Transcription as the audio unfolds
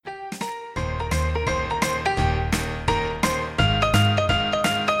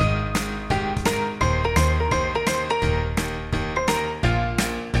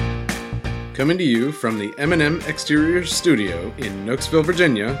Coming to you from the M&M Exterior Studio in Nooksville,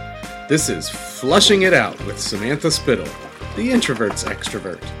 Virginia, this is Flushing It Out with Samantha Spittle, the introvert's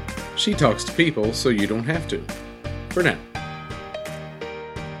extrovert. She talks to people so you don't have to. For now.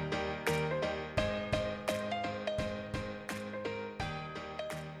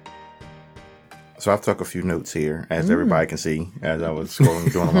 So I've took a few notes here, as everybody can see, as I was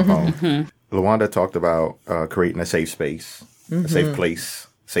scrolling through on my phone. LaWanda talked about creating a safe space, a safe place,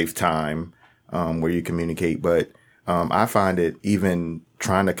 safe time where you communicate. But I find it even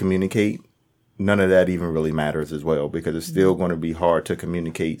trying to communicate, none of that even really matters as well, because it's still going to be hard to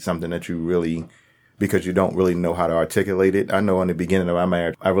communicate something that you really, because you don't really know how to articulate it. I know in the beginning of my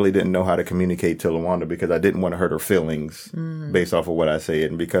marriage, I really didn't know how to communicate to LaWanda because I didn't want to hurt her feelings based off of what I said.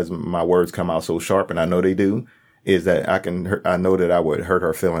 And because my words come out so sharp, and I know they do, is that I know that I would hurt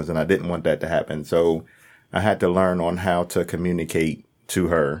her feelings, and I didn't want that to happen. So I had to learn on how to communicate to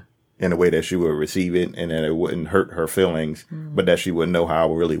her in a way that she would receive it and that it wouldn't hurt her feelings, but that she would know how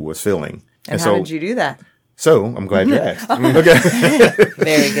I really was feeling. And how did you do that? So I'm glad you asked. Okay.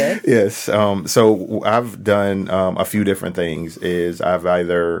 Very good. Yes. So I've done a few different things. Is I've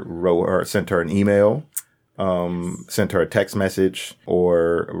either sent her an email, sent her a text message,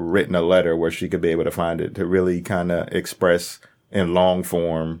 or written a letter where she could be able to find it to really kind of express in long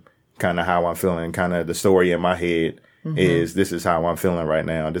form kind of how I'm feeling. Kind of the story in my head is, this is how I'm feeling right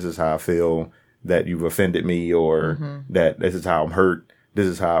now. This is how I feel that you've offended me, or that this is how I'm hurt. This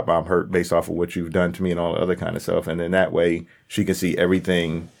is how I'm hurt based off of what you've done to me and all the other kind of stuff. And then that way she can see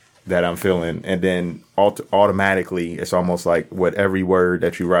everything that I'm feeling. And then automatically, it's almost like with every word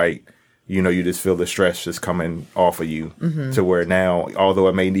that you write, you know, you just feel the stress just coming off of you to where now, although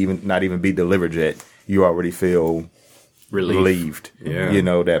it may not even be delivered yet, you already feel relieved. Yeah. You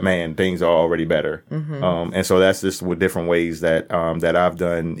know, that, man, things are already better. And so that's just with different ways that that I've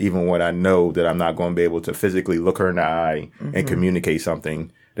done, even when I know that I'm not going to be able to physically look her in the eye and communicate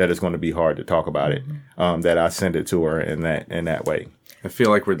something that is going to be hard to talk about it, that I send it to her in that way. I feel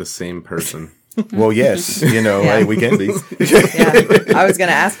like we're the same person. Well, yes, you know, hey, we can be. I was going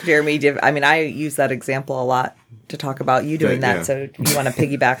to ask Jeremy, I use that example a lot to talk about you doing that. So you want to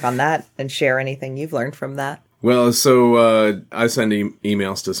piggyback on that and share anything you've learned from that? Well, so I send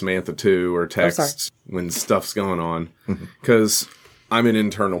emails to Samantha too, or texts when stuff's going on, because I'm an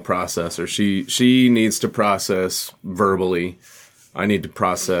internal processor. She needs to process verbally. I need to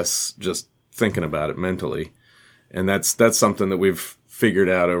process just thinking about it mentally, and that's something that we've figured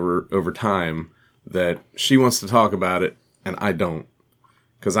out over time, that she wants to talk about it and I don't,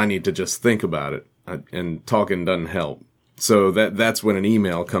 because I need to just think about it, and talking doesn't help. So that's when an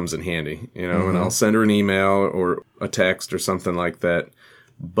email comes in handy, you know, and I'll send her an email or a text or something like that.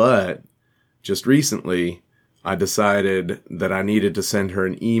 But just recently, I decided that I needed to send her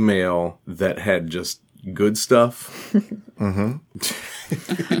an email that had just good stuff. I'm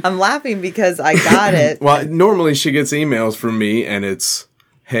laughing because I got it. Well, normally she gets emails from me and it's,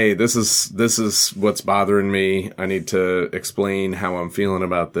 hey, this is what's bothering me. I need to explain how I'm feeling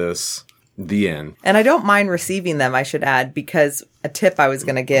about this. The end. And I don't mind receiving them, I should add, because a tip I was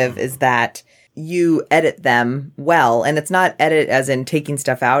going to give is that you edit them well. And it's not edit as in taking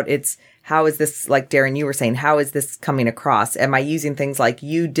stuff out. It's, how is this, like Darren, you were saying, how is this coming across? Am I using things like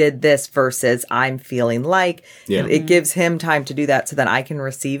you did this versus I'm feeling like? Yeah. It gives him time to do that so that I can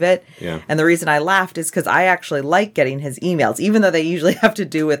receive it. Yeah. And the reason I laughed is because I actually like getting his emails, even though they usually have to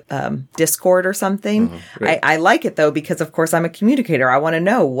do with Discord or something. Right. I like it, though, because, of course, I'm a communicator. I want to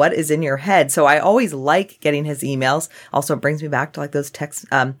know what is in your head. So I always like getting his emails. Also, it brings me back to like those texts.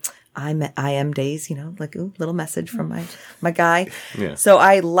 I am days, you know, like, ooh, little message from my guy. Yeah. So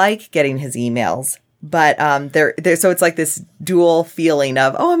I like getting his emails, but so it's like this dual feeling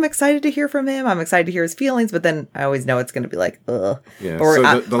of, oh, I'm excited to hear from him. I'm excited to hear his feelings, but then I always know it's going to be like, ugh. Yeah. Or so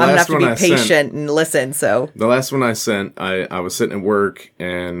I'm going to have to be patient and listen. So the last one I sent, I was sitting at work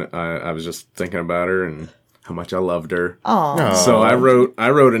and I was just thinking about her and how much I loved her. Aww. So I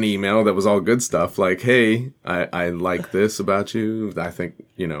wrote an email that was all good stuff, like, hey, I like this about you. I think,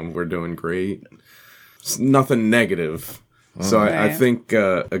 you know, we're doing great. It's nothing negative. So I think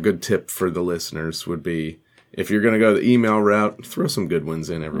a good tip for the listeners would be, if you're going to go the email route, throw some good ones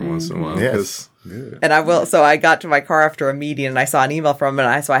in every once in a while. Yes. And I will. So I got to my car after a meeting and I saw an email from him,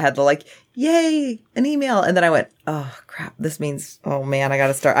 and so I had to like, yay, an email. And then I went, oh crap, this means, oh man, I got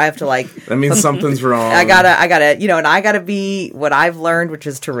to start. I have to like, that means something's wrong. I gotta, you know, and I gotta be what I've learned, which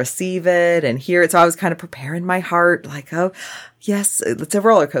is to receive it and hear it. So I was kind of preparing my heart like, oh yes, it's a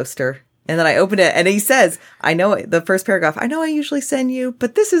roller coaster. And then I opened it and he says, I know the first paragraph, I know I usually send you,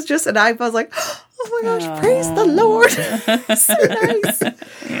 but this is just, and I was like, oh my gosh, praise the Lord. So nice.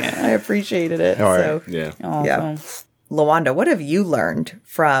 Yeah. I appreciated it. All right. So, Yeah. Awesome. yeah. LaWanda, what have you learned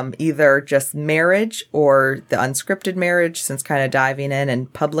from either just marriage or the unscripted marriage since kind of diving in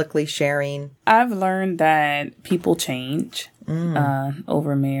and publicly sharing? I've learned that people change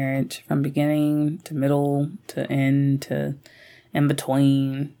over marriage, from beginning to middle to end to in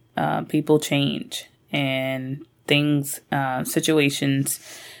between. People change, and things, situations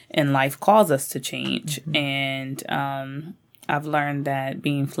in life cause us to change. And I've learned that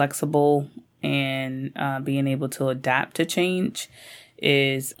being flexible and being able to adapt to change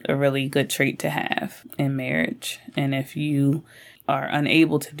is a really good trait to have in marriage. And if you are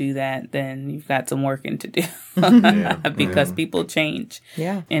unable to do that, then you've got some working to do because people change.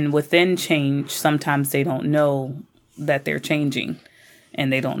 Yeah. And within change, sometimes they don't know that they're changing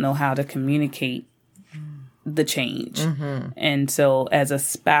and they don't know how to communicate the change. And so as a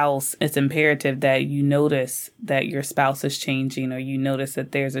spouse, it's imperative that you notice that your spouse is changing, or you notice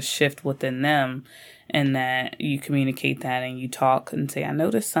that there's a shift within them, and that you communicate that and you talk and say, I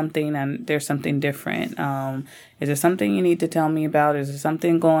noticed something and there's something different. Is there something you need to tell me about? Is there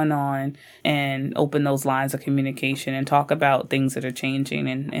something going on? And open those lines of communication and talk about things that are changing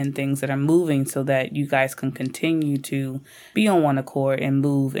and things that are moving, so that you guys can continue to be on one accord and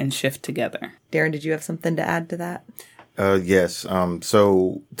move and shift together. Darren, did you have something to add to that? Yes.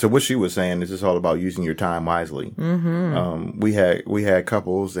 So to what she was saying, this is all about using your time wisely. We had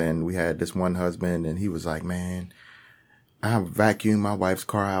couples, and we had this one husband, and he was like, man, I vacuum my wife's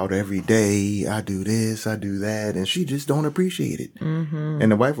car out every day. I do this, I do that. And she just don't appreciate it.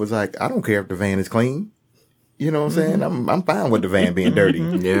 And the wife was like, I don't care if the van is clean. You know what I'm saying? I'm fine with the van being dirty.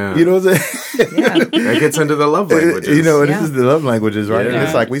 Yeah. You know what I'm saying? Yeah. That gets into the love languages. You know, this is the love languages, right? Yeah. And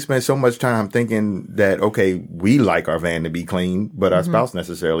it's like we spend so much time thinking that, okay, we like our van to be clean, but our spouse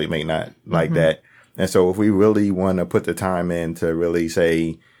necessarily may not like that. And so if we really want to put the time in to really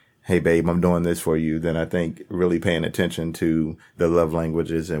say, hey, babe, I'm doing this for you, then I think really paying attention to the love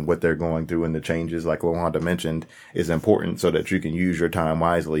languages and what they're going through and the changes, like LaWanda mentioned, is important, so that you can use your time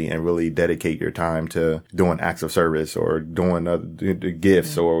wisely and really dedicate your time to doing acts of service, or doing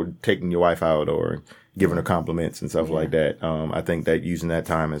gifts, or taking your wife out, or giving her compliments and stuff like that. I think that using that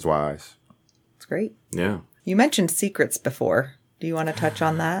time is wise. It's great. Yeah. You mentioned secrets before. Do you want to touch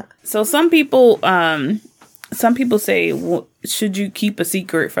on that? So some people say, well, should you keep a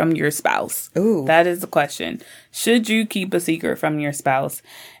secret from your spouse? Ooh. That is the question. Should you keep a secret from your spouse?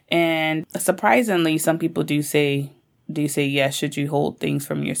 And surprisingly, some people do say yes, should you hold things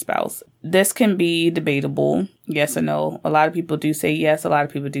from your spouse? This can be debatable, yes or no. A lot of people do say yes, a lot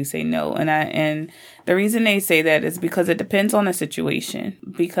of people do say no. And the reason they say that is because it depends on the situation.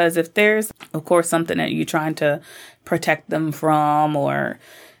 Because if there's, of course, something that you're trying to protect them from, or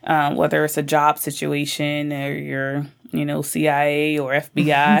whether it's a job situation, or you're, CIA or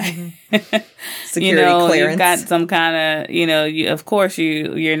FBI, Security clearance. You've got some kind of, of course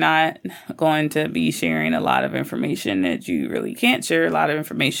you're not going to be sharing a lot of information that you really can't share, a lot of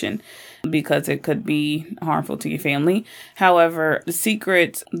information, because it could be harmful to your family. However, the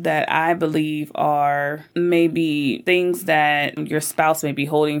secrets that I believe are maybe things that your spouse may be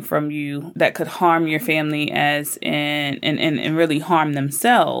holding from you that could harm your family and really harm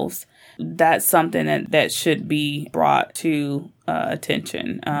themselves, that's something that should be brought to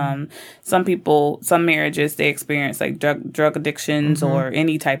attention. Some marriages, they experience like drug addictions or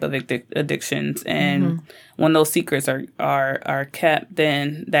any type of addictions. And when those secrets are kept,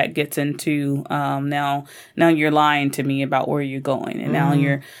 then that gets into, now you're lying to me about where you're going. And now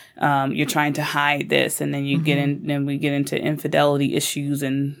you're trying to hide this. And then we get into infidelity issues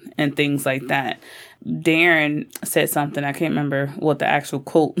and things like that. Darren said something, I can't remember what the actual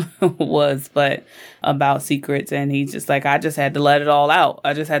quote was, but about secrets. And he's just like, I just had to let it all out.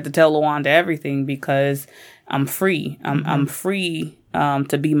 I just had to tell LaWanda everything, because I'm free. I'm free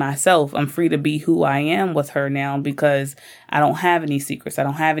to be myself. I'm free to be who I am with her now, because I don't have any secrets. I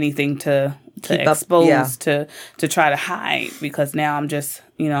don't have anything to expose, to try to hide, because now I'm just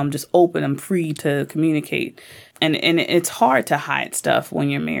open. I'm free to communicate. And it's hard to hide stuff when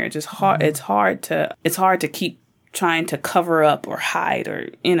you're married. It's hard. It's hard to keep trying to cover up or hide, or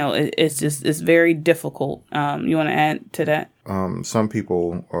it's very difficult. You want to add to that? Some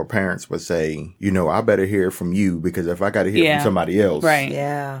people or parents would say, I better hear from you, because if I got to hear from somebody else, right?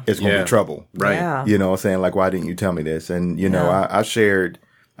 Yeah, it's going to be trouble, right? Yeah. You know what I'm saying? Like, why didn't you tell me this? And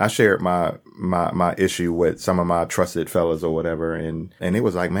I I shared my issue with some of my trusted fellas or whatever, and it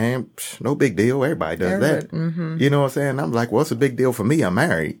was like, man, no big deal. Everybody does that. Mm-hmm. You know what I'm saying? I'm like, well, it's a big deal for me. I'm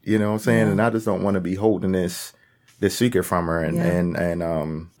married. You know what I'm saying? And I just don't want to be holding this secret from her. And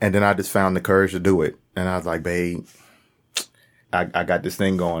then I just found the courage to do it. And I was like, babe, I got this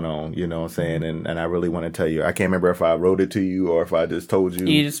thing going on, you know what I'm saying? And I really want to tell you. I can't remember if I wrote it to you or if I just told you.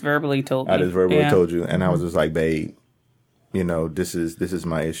 You just verbally told me. I just verbally told you. And I was just like, babe, you know, this is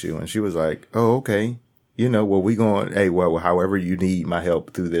my issue. And she was like, oh, okay. You know, well, however you need my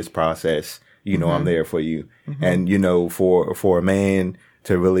help through this process, you know, I'm there for you. Mm-hmm. And, you know, for a man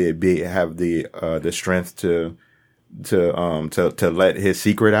to really have the strength to let his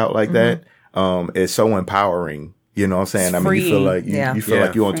secret out like that, is so empowering. You know what I'm saying? It's I mean, you feel like you feel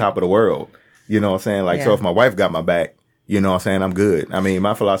like you're on top of the world. You know what I'm saying? Like, so if my wife got my back, you know what I'm saying, I'm good. I mean,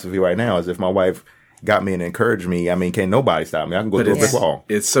 my philosophy right now is if my wife got me and encouraged me, I mean, can't nobody stop me. I can go through a brick wall.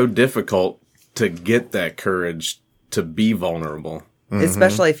 It's so difficult to get that courage to be vulnerable. Mm-hmm.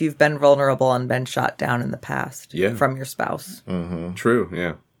 Especially if you've been vulnerable and been shot down in the past from your spouse. Mm-hmm. True,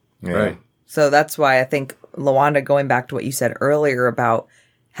 yeah. Right. So that's why I think, LaWanda, going back to what you said earlier about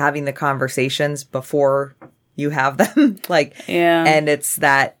having the conversations before you have them. And it's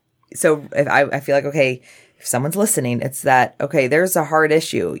that, so if I feel like, okay, if someone's listening, it's that, okay, there's a hard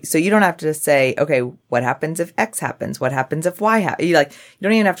issue. So you don't have to just say, okay, what happens if X happens? What happens if Y happens? You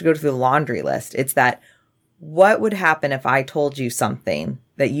don't even have to go through the laundry list. It's that, what would happen if I told you something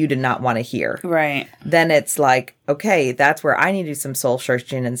that you did not want to hear? Right. Then it's like, okay, that's where I need to do some soul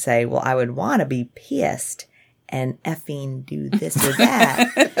searching and say, well, I would want to be pissed and effing do this or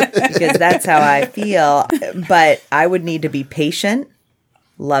that because that's how I feel. But I would need to be patient,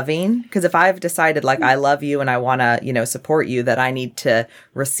 loving, because if I've decided like I love you and I want to, you know, support you, that I need to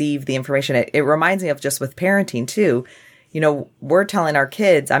receive the information. It reminds me of just with parenting too. You know, we're telling our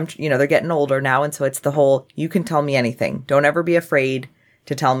kids, they're getting older now. And so it's the whole, you can tell me anything. Don't ever be afraid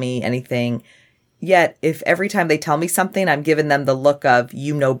to tell me anything. Yet if every time they tell me something, I'm giving them the look of,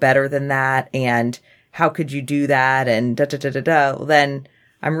 you know better than that. And how could you do that? And well, then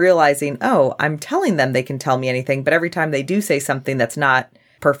I'm realizing, oh, I'm telling them they can tell me anything. But every time they do say something that's not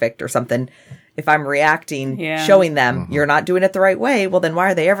perfect or something, if I'm reacting, showing them you're not doing it the right way, well, then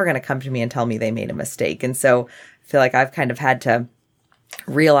why are they ever going to come to me and tell me they made a mistake? And so I feel like I've kind of had to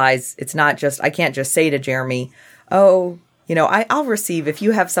realize it's not just, I can't just say to Jeremy, oh, you know, I'll receive if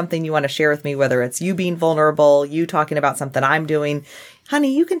you have something you want to share with me, whether it's you being vulnerable, you talking about something I'm doing,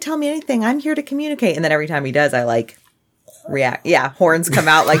 honey, you can tell me anything. I'm here to communicate. And then every time he does, I react. Yeah. Horns come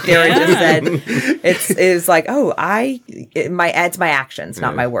out like Darren just said. It's like, oh, it's my actions,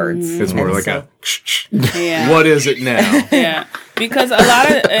 not my words. It's more like what is it now? Yeah. Because a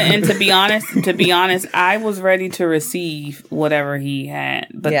lot of, and to be honest, I was ready to receive whatever he had,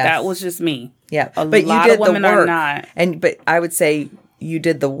 but that was just me. Yeah. But lot you did of women the work. Are not. But I would say you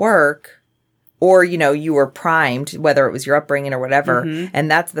did the work. Or, you know, you were primed, whether it was your upbringing or whatever. Mm-hmm.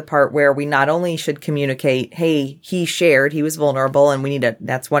 And that's the part where we not only should communicate, hey, he shared, he was vulnerable, and we need to,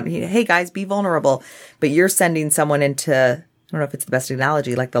 hey, guys, be vulnerable. But you're sending someone into, I don't know if it's the best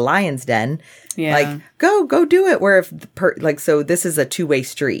analogy, like the lion's den. Yeah. Like, go do it. Where so this is a two-way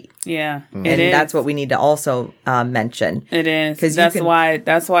street. Yeah. Mm-hmm. And that's what we need to also mention. It is. Because that's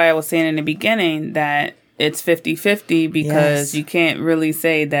why I was saying in the beginning that it's 50-50 because you can't really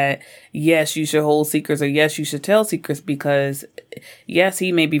say that, yes, you should hold secrets or yes, you should tell secrets because, yes,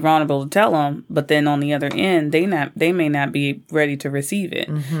 he may be vulnerable to tell them, but then on the other end, they may not be ready to receive it.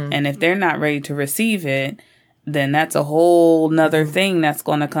 Mm-hmm. And if they're not ready to receive it, then that's a whole nother thing that's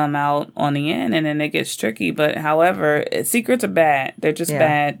going to come out on the end, and then it gets tricky. But however, secrets are bad. They're just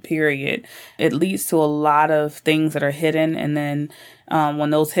bad, period. It leads to a lot of things that are hidden, and then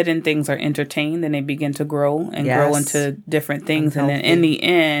when those hidden things are entertained, then they begin to grow and grow into different things. Unhealthy. And then in the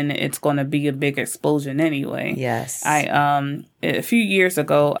end, it's going to be a big explosion anyway. Yes. A few years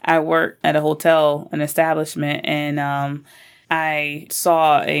ago, I worked at a hotel, an establishment, and I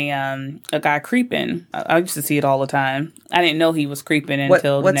saw a guy creeping. I used to see it all the time. I didn't know he was creeping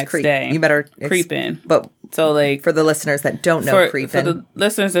until the next day. You better creeping. But so for the listeners that don't know creeping, for the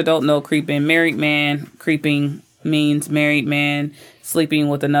listeners that don't know creeping, married man creeping means married man sleeping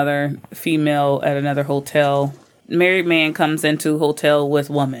with another female at another hotel. Married man comes into hotel with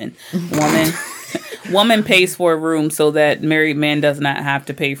woman. Woman pays for a room so that married man does not have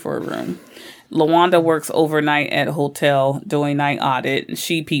to pay for a room. LaWanda works overnight at a hotel doing night audit.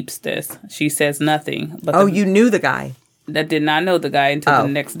 She peeps this. She says nothing. But you knew the guy? That did not know the guy until the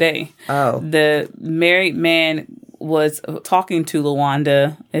next day. Oh. The married man was talking to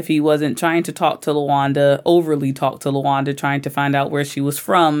LaWanda, if he wasn't trying to talk to LaWanda, overly talk to LaWanda, trying to find out where she was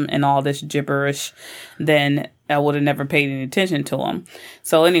from and all this gibberish, then I would have never paid any attention to him.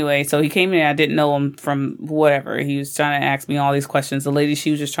 So anyway, so he came in. I didn't know him from whatever. He was trying to ask me all these questions. The lady,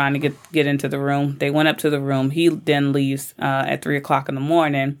 she was just trying to get into the room. They went up to the room. He then leaves at 3:00 in the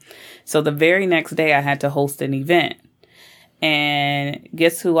morning. So the very next day, I had to host an event. And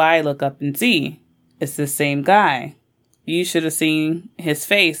guess who I look up and see? It's the same guy. You should have seen his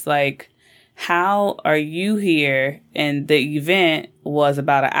face. Like, how are you here? And the event was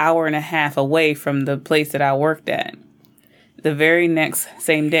about an hour and a half away from the place that I worked at. The very next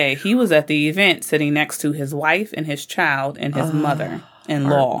same day, he was at the event sitting next to his wife and his child and his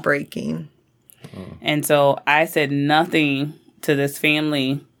mother-in-law. Heartbreaking. And so I said nothing to this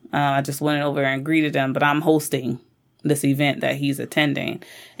family. I just went over and greeted them, but I'm hosting this event that he's attending.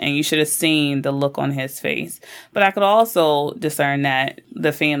 And you should have seen the look on his face. But I could also discern that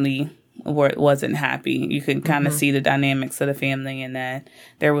the family wasn't happy. You could kind of see the dynamics of the family, and that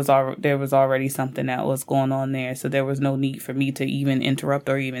there was already something that was going on there. So there was no need for me to even interrupt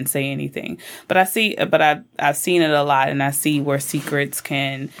or even say anything. But I've seen it a lot, and I see where secrets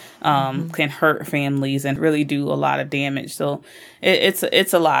can hurt families and really do a lot of damage. So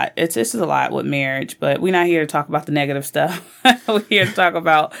it's a lot. It's just a lot with marriage. But we're not here to talk about the negative stuff. We're here to talk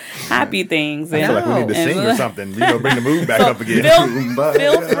about happy things. I feel like we need to sing or something. Bring the mood back up again.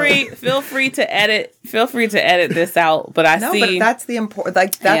 Feel free to edit. Feel free to edit this out. But but that's the important.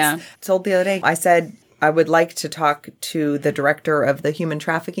 Like that's told the other day. I said I would like to talk to the director of the Human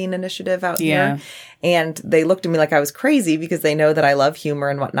Trafficking Initiative out here, and they looked at me like I was crazy because they know that I love humor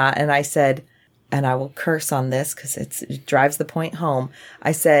and whatnot. And I said, and I will curse on this because it drives the point home.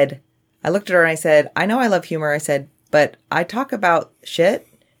 I looked at her and I said, I know I love humor. I said, but I talk about shit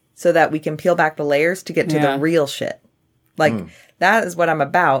so that we can peel back the layers to get to the real shit. Like that is what I'm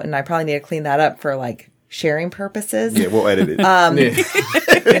about, and I probably need to clean that up for like sharing purposes. Yeah, we'll edit it.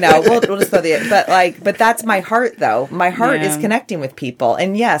 We'll just throw but that's my heart though. My heart is connecting with people.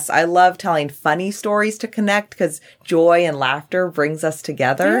 And yes, I love telling funny stories to connect because joy and laughter brings us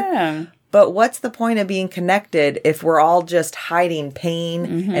together. Yeah. But what's the point of being connected if we're all just hiding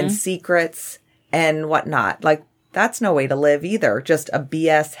pain and secrets and whatnot? Like, that's no way to live either. Just a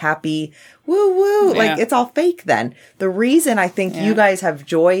BS happy woo woo. Like, it's all fake then. The reason I think you guys have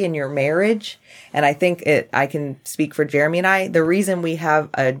joy in your marriage, and I think I can speak for Jeremy and I, the reason we have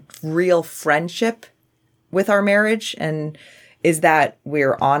a real friendship with our marriage and is that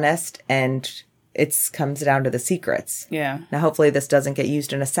we're honest and it comes down to the secrets. Yeah. Now, hopefully this doesn't get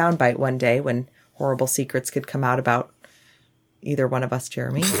used in a soundbite one day when horrible secrets could come out about either one of us,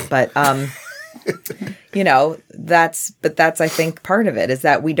 Jeremy. But, that's I think part of it is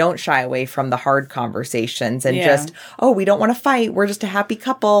that we don't shy away from the hard conversations and we don't want to fight. We're just a happy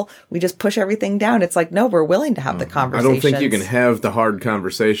couple. We just push everything down. It's like, no, we're willing to have the conversations. I don't think you can have the hard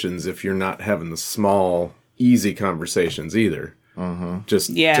conversations if you're not having the small, easy conversations either.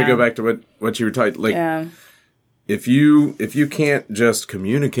 Just to go back to what you were talking, like, if you can't just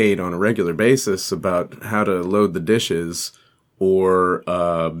communicate on a regular basis about how to load the dishes or,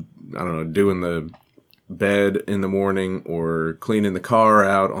 doing the bed in the morning or cleaning the car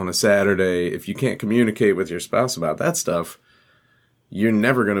out on a Saturday, if you can't communicate with your spouse about that stuff, you're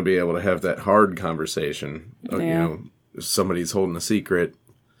never going to be able to have that hard conversation. If somebody's holding a secret.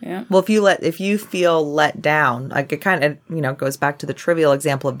 Yeah. Well, if you feel let down, like it kind of, goes back to the trivial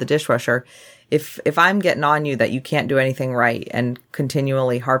example of the dishwasher. If I'm getting on you that you can't do anything right and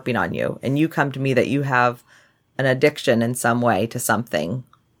continually harping on you, and you come to me that you have an addiction in some way to something,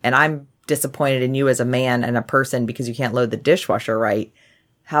 and I'm disappointed in you as a man and a person because you can't load the dishwasher right,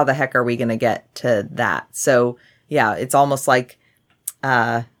 how the heck are we going to get to that? So, yeah, it's almost like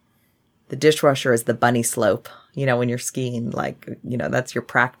the dishwasher is the bunny slope. When you're skiing, like, that's your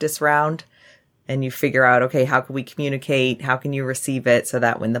practice round and you figure out, okay, how can we communicate? How can you receive it so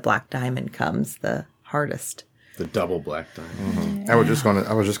that when the black diamond comes, the hardest? The double black diamond. I was just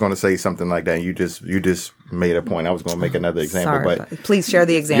gonna say something like that. You just made a point. I was gonna make another example, but please share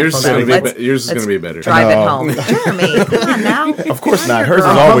the example. Yours is gonna be better. Drive it home, Jeremy. Come on now. Of course not. Hers is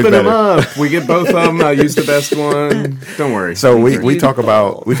always better. We get both of them. I use the best one. Don't worry. So we talk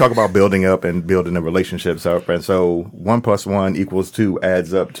about building up and building the relationships up, and so 1 + 1 = 2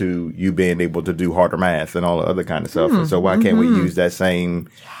 adds up to you being able to do harder math and all the other kind of stuff. And so why can't we use that same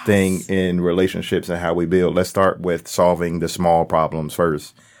thing in relationships and how we build? Let's start with solving the small problems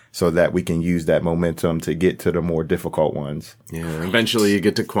first, so that we can use that momentum to get to the more difficult ones. Yeah, eventually you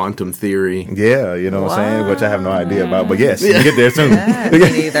get to quantum theory. Yeah, what I'm saying? Which I have no idea about, but yes, you get there soon. Me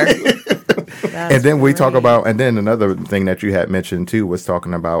neither. And then we talk about, and then another thing that you had mentioned too was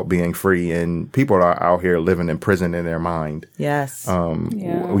talking about being free, and people are out here living in prison in their mind. Yes.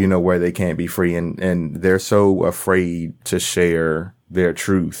 You know, where they can't be free, and they're so afraid to share their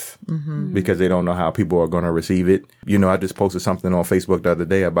truth because they don't know how people are going to receive it. You know, I just posted something on Facebook the other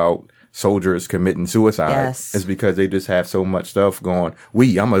day about soldiers committing suicide. Yes. It's because they just have so much stuff going.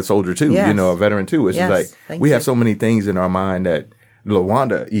 I'm a soldier too, Yes. you know, a veteran too. It's just like, we have you. so many things in our mind that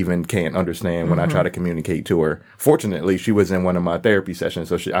LaWanda even can't understand when I try to communicate to her. Fortunately, she was in one of my therapy sessions,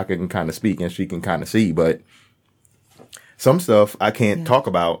 so I can kind of speak and she can kind of see, but some stuff I can't talk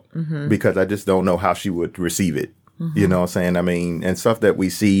about because I just don't know how she would receive it. You know what I'm saying? I mean, and stuff that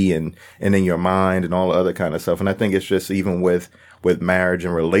we see and in your mind and all the other kind of stuff. And I think it's just even with marriage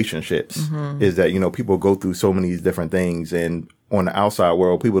and relationships is that, you know, people go through so many different things, and on the outside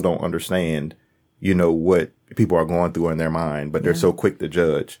world, people don't understand, you know, what people are going through in their mind, but they're so quick to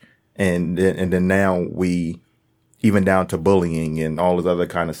judge. And then now we, even down to bullying and all this other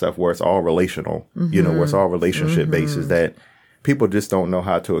kind of stuff where it's all relational, you know, where it's all relationship based, is that people just don't know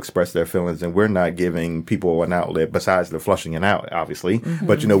how to express their feelings, and we're not giving people an outlet besides the flushing it out, obviously.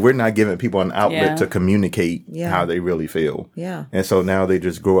 But, you know, we're not giving people an outlet to communicate how they really feel. Yeah. And so now they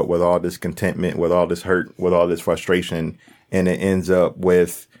just grow up with all this contentment, with all this hurt, with all this frustration, and it ends up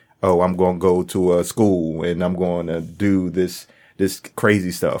with, oh, I'm going to go to a school and I'm going to do this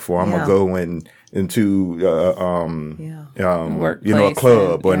crazy stuff, or I'm going to go into you know, a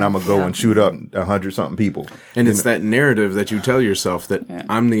club, and I'm gonna go and shoot up 100-something people. And it's that narrative that you tell yourself that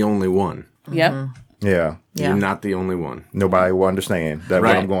I'm the only one. Yep. Yeah. You're not the only one. Nobody will understand that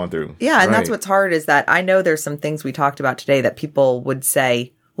what I'm going through. Yeah, and that's what's hard is that I know there's some things we talked about today that people would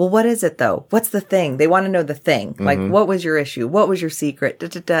say, well, what is it though? What's the thing? They want to know the thing. Like, what was your issue? What was your secret? Da,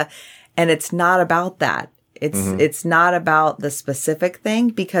 da, da. And it's not about that. It's not about the specific thing,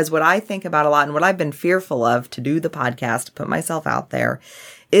 because what I think about a lot and what I've been fearful of to do the podcast, to put myself out there,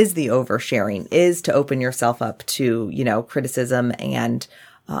 is the oversharing, is to open yourself up to, you know, criticism and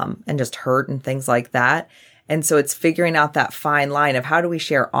just hurt and things like that. And so it's figuring out that fine line of how do we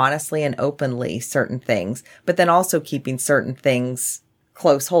share honestly and openly certain things, but then also keeping certain things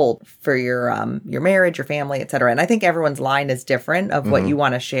close hold for your marriage, your family, et cetera. And I think everyone's line is different of what you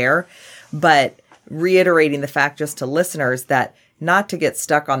want to share, but reiterating the fact just to listeners that not to get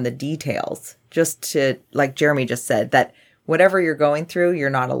stuck on the details, just to, like Jeremy just said, that whatever you're going through, you're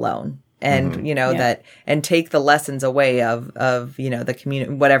not alone. And, you know, that, and take the lessons away of, you know, the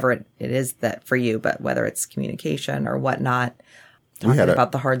whatever it is that for you, but whether it's communication or whatnot, talking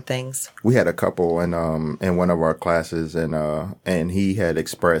about the hard things. We had a couple in one of our classes, and he had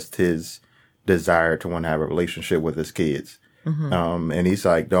expressed his desire to want to have a relationship with his kids. And he's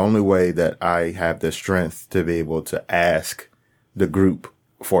like, the only way that I have the strength to be able to ask the group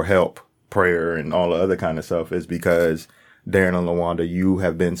for help, prayer, and all the other kind of stuff is because Darren and LaWanda, you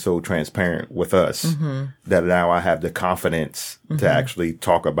have been so transparent with us that now I have the confidence to actually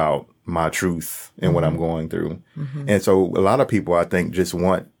talk about my truth and what I'm going through. And so a lot of people, I think, just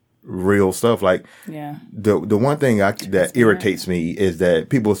want real stuff. Like the one thing that irritates me is that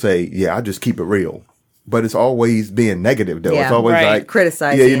people say, yeah, I just keep it real. But it's always being negative, though. It's always like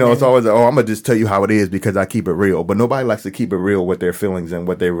criticizing. Yeah, you know, it's always, I'm gonna just tell you how it is because I keep it real. But nobody likes to keep it real with their feelings and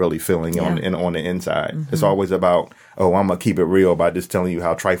what they're really feeling on the inside. It's always about, I'm gonna keep it real by just telling you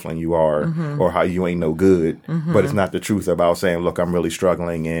how trifling you are or how you ain't no good. But it's not the truth about saying, look, I'm really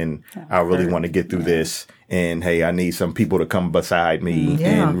struggling and I really want to get through this. And hey, I need some people to come beside me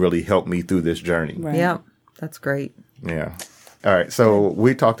and really help me through this journey. Yeah, that's great. Yeah. All right. So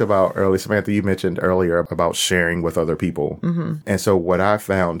we talked about earlier, Samantha, you mentioned earlier about sharing with other people. And so what I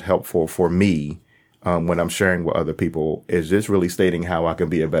found helpful for me when I'm sharing with other people is just really stating how I can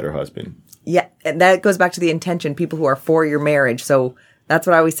be a better husband. Yeah. And that goes back to the intention, people who are for your marriage. So that's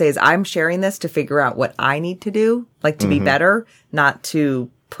what I always say is I'm sharing this to figure out what I need to do, like to be better, not to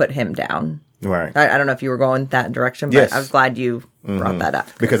put him down. Right. I don't know if you were going that direction, but I was glad you brought that up.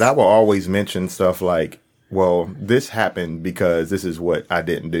 Because I will always mention stuff like, well, this happened because this is what I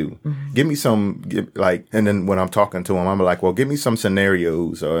didn't do. Give me some, and then when I'm talking to him, I'm like, well, give me some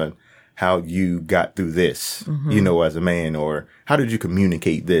scenarios on how you got through this, you know, as a man, or how did you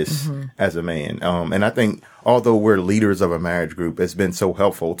communicate this as a man? And I think although we're leaders of a marriage group, it's been so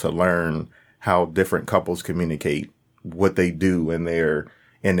helpful to learn how different couples communicate, what they do in their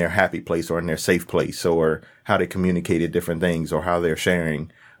happy place or in their safe place, or how they communicated different things, or how they're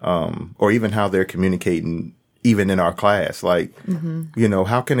sharing. Or even how they're communicating, even in our class. Like, you know,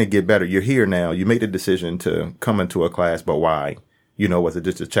 how can it get better? You're here now. You made a decision to come into a class, but why? You know, was it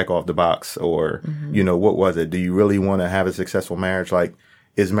just to check off the box? Or, you know, what was it? Do you really want to have a successful marriage? Like,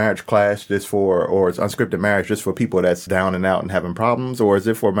 is Marriage Class just for, or is Unscripted Marriage just for people that's down and out and having problems? Or is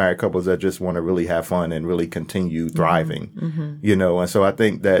it for married couples that just want to really have fun and really continue thriving? You know, and so I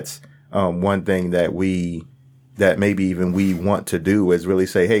think that's one thing that maybe even we want to do is really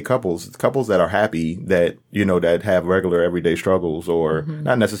say, hey, couples that are happy, that, you know, that have regular everyday struggles, or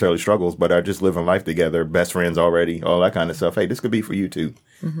not necessarily struggles, but are just living life together, best friends already, all that kind of stuff. Hey, this could be for you too.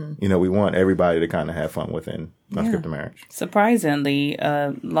 You know, we want everybody to kind of have fun within Unscripted Marriage. Surprisingly,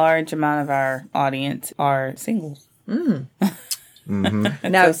 a large amount of our audience are singles.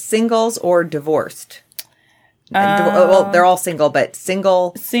 Now, singles or divorced? Well, they're all single, but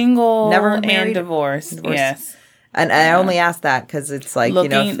single, never married, and divorced. Yes. And I only ask that because it's like,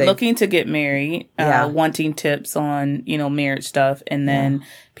 looking to get married, wanting tips on, marriage stuff, and then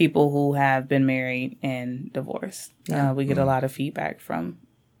people who have been married and divorced. We get a lot of feedback from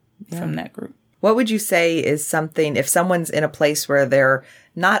that group. What would you say is something, if someone's in a place where they're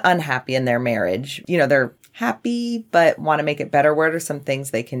not unhappy in their marriage, they're happy but want to make it better, what are some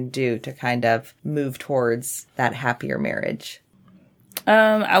things they can do to kind of move towards that happier marriage?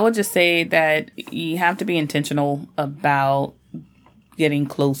 I would just say that you have to be intentional about getting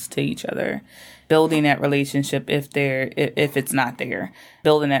close to each other, building that relationship if it's not there,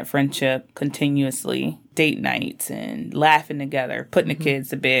 building that friendship continuously, date nights and laughing together, putting the kids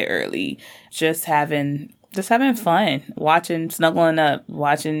to bed early, just having fun, snuggling up,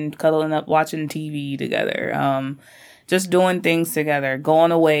 cuddling up, watching TV together, just doing things together,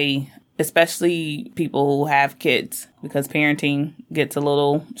 going away, especially people who have kids, because parenting gets a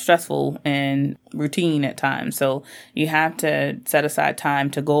little stressful and routine at times. So you have to set aside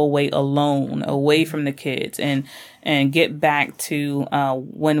time to go away alone, away from the kids, and get back to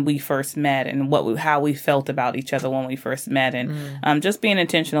when we first met and how we felt about each other when we first met, and just being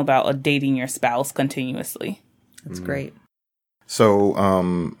intentional about dating your spouse continuously. That's great. So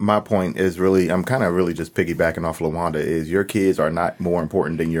my point is really, I'm kind of really just piggybacking off LaWanda, is your kids are not more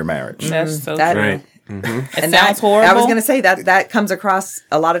important than your marriage. That's so true. Right. It sounds horrible. I was going to say that comes across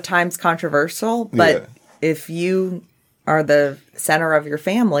a lot of times controversial, but if you are the center of your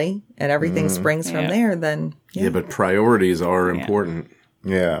family and everything springs from there, then yeah, but priorities are important.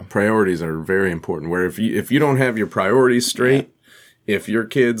 Yeah, priorities are very important. Where if you don't have your priorities straight, if your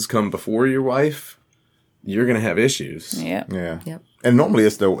kids come before your wife, you're going to have issues. Yeah. Yep. And normally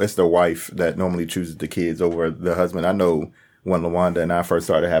it's the wife that normally chooses the kids over the husband. I know when LaWanda and I first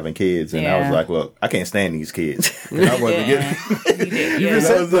started having kids, and I was like, look, I can't stand these kids. I wasn't getting. You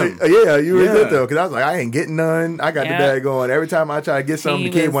resent them. You resent them, because I was like, I ain't getting none. I got the dad going. Every time I try to get something,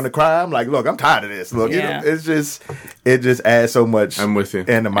 the kid want to cry. I'm like, look, I'm tired of this. Look, it just adds so much. I'm with you.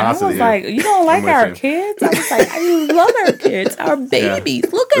 Animosity. I was like, you don't like our kids? I was like, I love our kids, our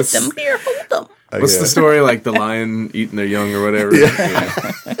babies. Look at them here, hold them. What's the story? Like the lion eating their young or whatever?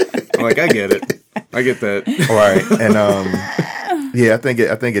 I'm like, I get it. I get that. All right. And I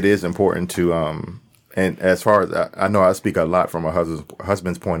think it is important to and as far as I know, I speak a lot from a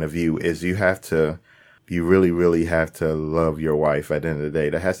husband's point of view, is you really, really have to love your wife at the end of the day.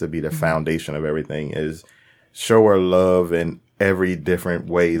 That has to be the foundation of everything, is show her love in every different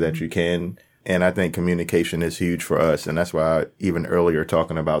way that you can. And I think communication is huge for us. And that's why even earlier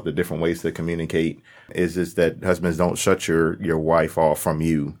talking about the different ways to communicate is just that husbands don't shut your wife off from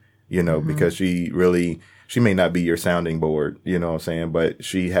you, because she may not be your sounding board, you know what I'm saying? But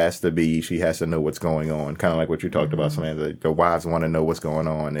she has to know what's going on. Kind of like what you talked about, Samantha. The wives want to know what's going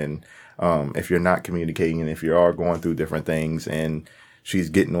on. And if you're not communicating, and if you are going through different things and she's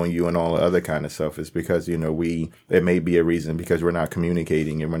getting on you and all the other kind of stuff, it's because, it may be a reason, because we're not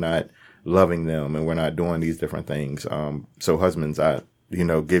communicating and we're not loving them and we're not doing these different things. So husbands, I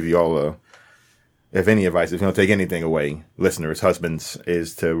give you all if any advice, if you don't take anything away, listeners, husbands,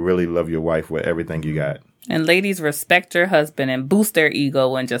 is to really love your wife with everything you got. And ladies, respect your husband and boost their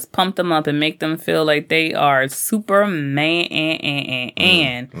ego and just pump them up and make them feel like they are Superman. I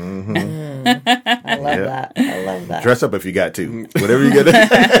love that. I love that. Dress up if you got to. Whatever you got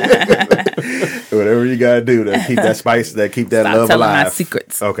to. Whatever you got to do to keep that spice, keep that Stop love telling alive. my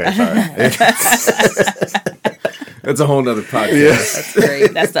secrets. Okay, sorry. That's a whole nother podcast. Yeah. That's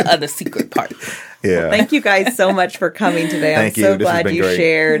great. That's the other secret part. Yeah. Well, thank you guys so much for coming today. I'm so glad you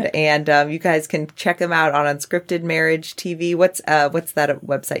shared. And you guys can check them out on Unscripted Marriage TV. What's that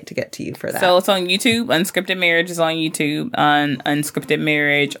website to get to you for that? So it's on YouTube. Unscripted Marriage is on YouTube. On Unscripted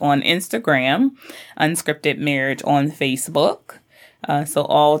Marriage on Instagram. Unscripted Marriage on Facebook. So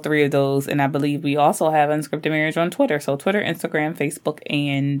all three of those. And I believe we also have Unscripted Marriage on Twitter. So Twitter, Instagram, Facebook,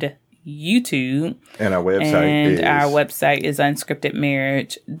 and YouTube. And our website is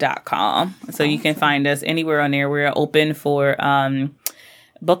unscriptedmarriage.com. So you can find us anywhere on there. We're open for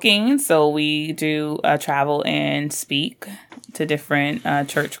booking. So we do travel and speak to different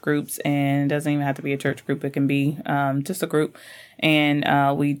church groups, and it doesn't even have to be a church group. It can be just a group. And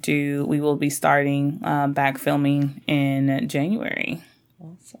we will be starting back filming in January.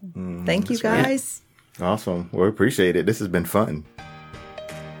 Awesome. Thank you, guys. Awesome. Well, we appreciate it. This has been fun.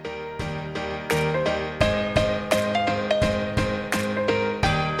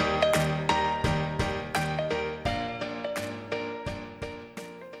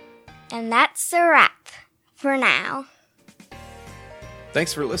 And that's a wrap for now.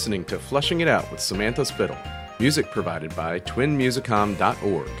 Thanks for listening to Flushing It Out with Samantha Spittle. Music provided by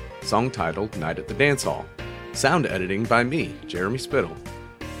twinmusicom.org. Song titled Night at the Dance Hall. Sound editing by me, Jeremy Spittle.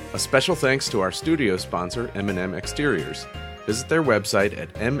 A special thanks to our studio sponsor, M&M Exteriors. Visit their website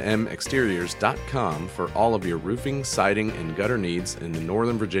at mmexteriors.com for all of your roofing, siding, and gutter needs in the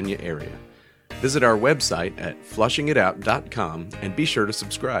Northern Virginia area. Visit our website at flushingitout.com and be sure to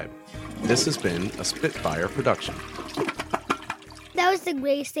subscribe. This has been a Spitfire production. That was the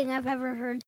greatest thing I've ever heard.